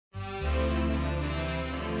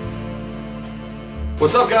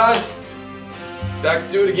What's up, guys? Back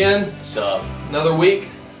to do it again. What's up? Another week.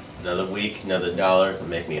 Another week, another dollar.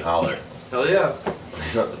 Make me holler. Hell yeah.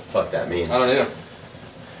 What the fuck that means? I don't know.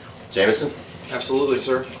 Jameson? Absolutely,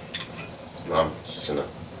 sir. I'm just gonna...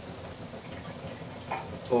 A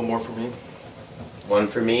little more for me. One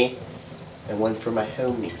for me, and one for my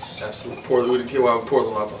homies. Absolutely. We didn't get why we pour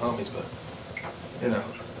them out for homies, but, you know,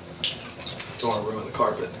 don't want to ruin the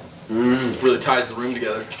carpet. Really ties the room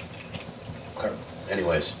together. Okay.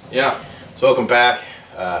 Anyways. Yeah. So welcome back.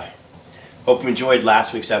 Hope you enjoyed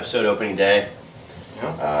last week's episode, opening day.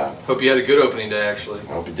 Yeah. Hope you had a good opening day, actually.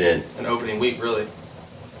 I hope you did. An opening week, really.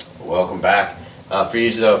 Welcome back. For you,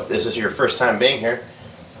 though, if this is your first time being here,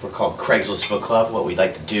 we're called Craigslist Book Club. What we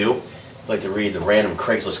like to do, we like to read the random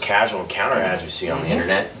Craigslist casual encounter ads we see on the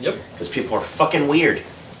internet. Yep. Because people are fucking weird.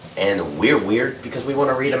 And we're weird because we want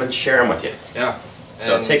to read them and share them with you. Yeah.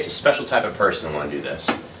 So it takes a special type of person to want to do this.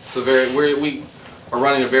 So we are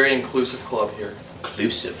running a very inclusive club here.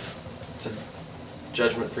 Inclusive. It's a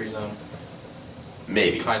judgment-free zone.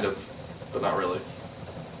 Maybe. Kind of, but not really.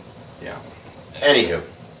 Yeah. Anywho.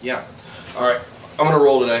 Yeah. All right. I'm gonna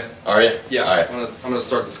roll today. Are you? Yeah. All right. I'm gonna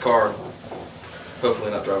start this car. Hopefully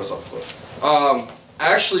not drive us off the cliff.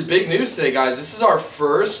 Actually, big news today, guys. This is our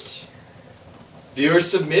first viewer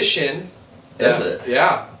submission. Is it?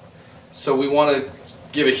 Yeah. So we want to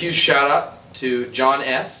give a huge shout out to John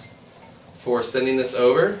S. for sending this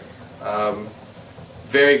over.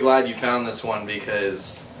 Very glad you found this one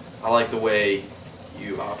because I like the way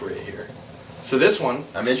you operate here. So this one...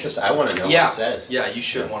 I'm interested. I want to know what it says. Yeah, you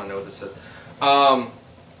should want to know what this says.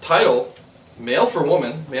 Title, Male for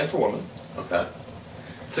Woman, Man for Woman. Okay.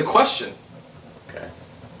 It's a question. Okay.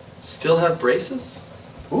 Still have braces?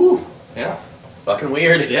 Ooh. Yeah. Fucking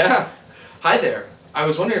weird. Yeah. Hi there. I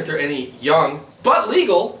was wondering if there are any young, but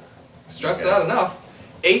legal, stress that enough,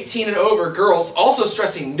 18 and over girls, also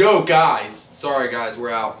stressing no guys, sorry guys,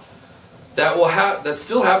 we're out, that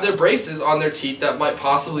still have their braces on their teeth that might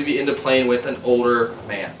possibly be into playing with an older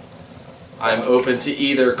man. I'm open to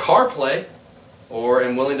either car play or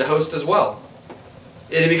am willing to host as well.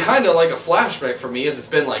 It'd be kind of like a flashback for me as it's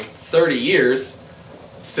been like 30 years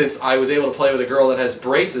since I was able to play with a girl that has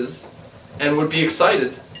braces and would be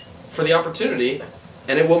excited for the opportunity,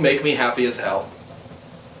 and it will make me happy as hell.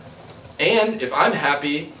 And if I'm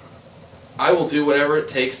happy, I will do whatever it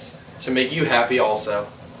takes to make you happy also.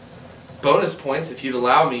 Bonus points if you'd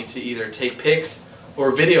allow me to either take pics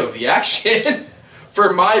or video of the action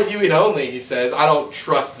for my viewing only, he says. I don't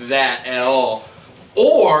trust that at all.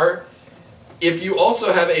 Or if you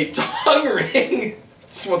also have a tongue ring.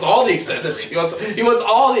 He wants all the accessories. He wants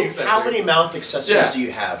all the accessories. How many mouth accessories do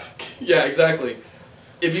you have? Yeah, exactly.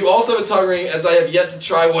 If you also have a tongue ring, as I have yet to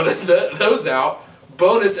try one of those out,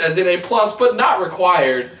 bonus as in a plus, but not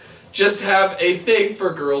required, just have a thing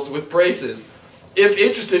for girls with braces. If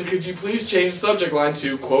interested, could you please change the subject line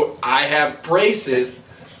to, quote, I have braces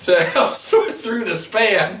to help sort through the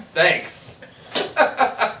spam. Thanks.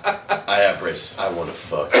 I have braces. I want to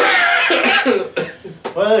fuck.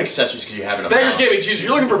 What other accessories could you have in a mouth? Beggars can't be choosers.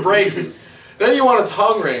 You're looking for braces. Then you want a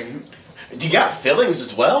tongue ring. Do you got fillings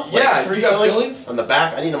as well? Yeah, like 3 you got fillings? on the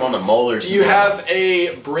back. I need them on the molars. Do you have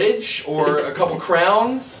a bridge or a couple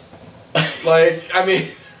crowns? Like, I mean...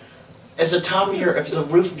 Is the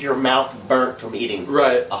roof of your mouth burnt from eating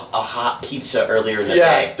right. a hot pizza earlier in the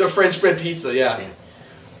day? Yeah, the French bread pizza, yeah.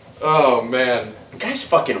 Oh, man. The guy's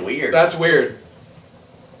fucking weird. That's weird.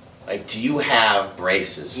 Like, do you have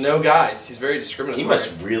braces? No, guys. He's very discriminatory.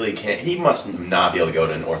 He must not be able to go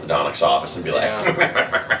to an orthodontic's office and be like...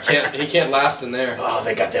 He can't last in there. Oh,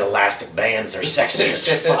 they got the elastic bands. They're sexy as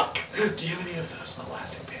fuck. Do you have any of those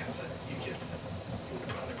elastic bands that you give to them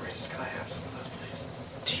to put on their braces? Can I have some of those, please?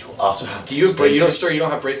 Do you also have Sir, you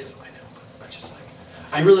don't have braces. I know, but I just like...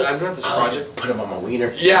 I've got this project. Like put them on my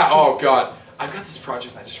wiener. Yeah, oh, God. I've got this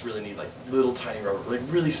project and I just really need, like, little tiny rubber, like,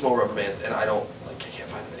 really small rubber bands, and I can't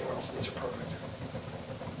find them anywhere else. These are perfect.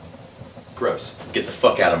 Gross. Get the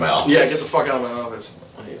fuck out of my office. Yeah, get the fuck out of my office.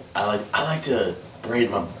 I like to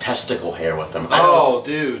braid my testicle hair with them. Oh,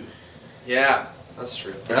 dude. Yeah, that's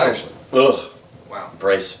true. Actually. Ugh. Wow.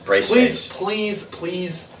 Brace Please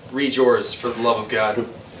read yours for the love of God.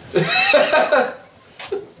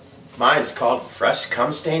 Mine's called Fresh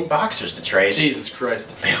Cum Stained Boxers to trade. Jesus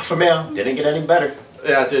Christ. Male for male. Didn't get any better.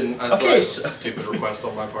 Yeah, it didn't. That's okay, a stupid request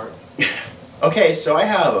on my part. Okay, so I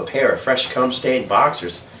have a pair of fresh cum stained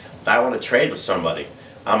boxers that I want to trade with somebody.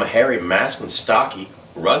 I'm a hairy, masculine, stocky,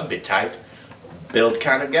 rugby type, build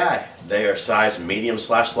kind of guy. They are size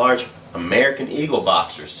medium/large American Eagle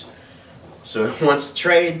boxers. So who wants to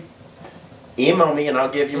trade? Email me and I'll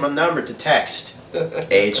give you my number to text.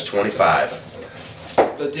 Age 25.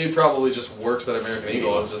 The dude probably just works at American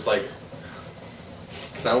Eagle and is just like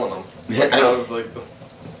selling them. I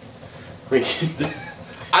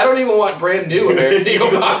don't even want brand new American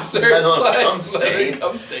Eagle boxers. Cum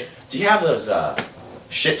stain. Do you have those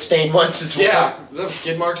shit stained ones as well? Yeah. Does that have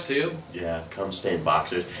skid marks too? Yeah, cum stained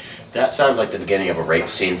boxers. That sounds like the beginning of a rape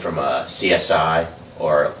scene from CSI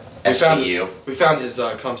or SVU. We found his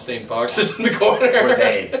cum stained boxers in the corner. Were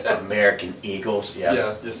they American Eagles?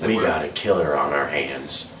 Yeah. Yes, they we were. got a killer on our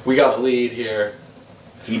hands. We got a lead here.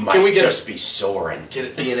 He might just be soaring. Get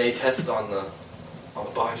a DNA test on the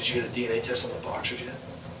box. Did you get a DNA test on the boxers yet?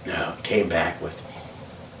 No, came back with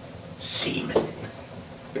semen.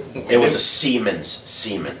 It was a semen's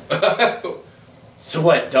semen. So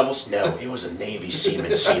what? No, it was a Navy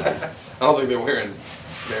semen semen. I don't think they're wearing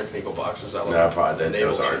American Eagle boxers. No, probably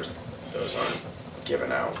those aren't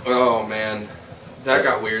given out. Oh man, that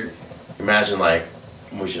got weird. Imagine like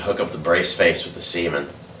we should hook up the brace face with the semen.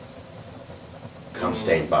 Cum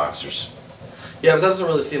stained boxers. Yeah, but that doesn't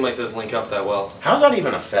really seem like those link up that well. How's that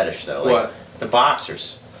even a fetish though? Like, what? The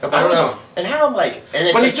boxers. I don't know. And how like and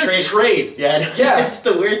it's but like he says trade. Yeah, yeah. It's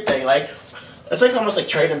the weird thing. Like it's like almost like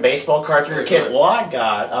trading baseball cards for a kid. Well, I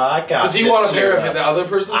got. Does he want a pair of the other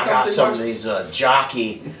person's? I got some of these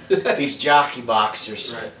these jockey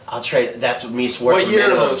boxers. Right. I'll trade. That's what me's worth. What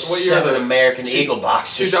year are those? What year are those? American Eagle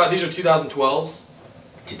boxers. These are 2012s.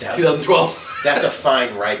 2012. That's a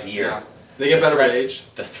fine, ripe year. Yeah. They get better with age.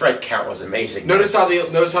 The thread count was amazing. Notice how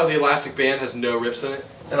the elastic band has no rips in it.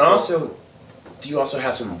 And also, do you also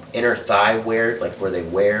have some inner thigh wear, like where they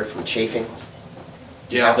wear from chafing?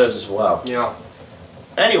 You have those as well. Yeah.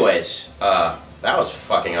 Anyways, that was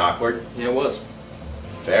fucking awkward. Yeah, it was.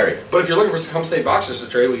 Very. But if you're looking for some cum stained boxers to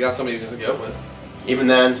trade, we got somebody to hook you up with. Even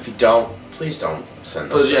then, if you don't, please don't send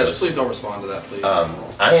those. Just please don't respond to that, please.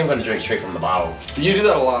 I am going to drink straight from the bottle. You do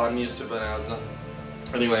that a lot. I'm used to it by now. It's not...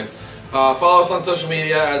 Anyway, follow us on social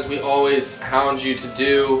media as we always hound you to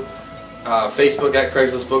do. Facebook at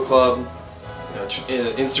Craigslist Book Club.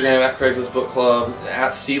 Instagram at Craigslist Book Club,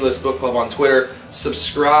 at C-List Book Club on Twitter.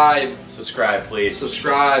 Subscribe, please.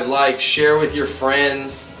 Subscribe, like, share with your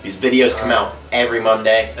friends. These videos come out every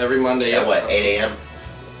Monday. Every Monday, at what, 8 a.m.?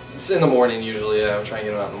 It's in the morning usually. Yeah, I'm trying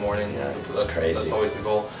to get them out in the morning. Yeah, that's crazy. That's always the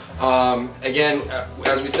goal. Again,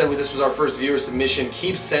 as we said, this was our first viewer submission.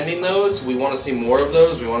 Keep sending those. We want to see more of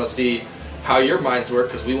those. We want to see how your minds work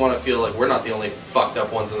because we want to feel like we're not the only fucked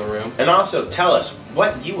up ones in the room. And also, tell us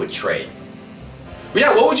what you would trade.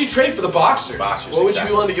 Yeah, what would you trade for the boxers? What would you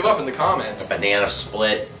be willing to give up in the comments? A banana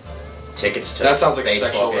split, tickets to that sounds like a baseball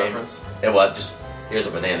sexual game. reference. Yeah, what? Just here's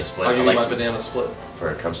a banana split. I'll give you my banana split.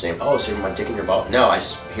 For a cum stain. Oh, so my dick in your ball? No,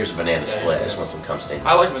 here's a banana split. I just want some cum stain.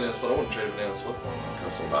 I like banana split. I wouldn't trade a banana split for them. Cum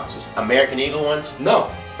stain boxers. American Eagle ones? No.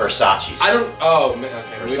 Versace's. I don't. Oh,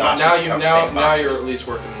 okay. Now you're at least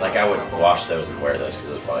working. Like I would wash those and wear those because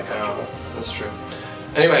it was probably comfortable. Yeah, that's true.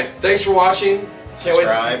 Anyway, thanks for watching.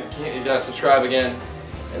 Subscribe. Can't wait to subscribe again.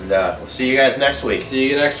 And we'll see you guys next week. See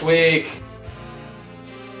you next week.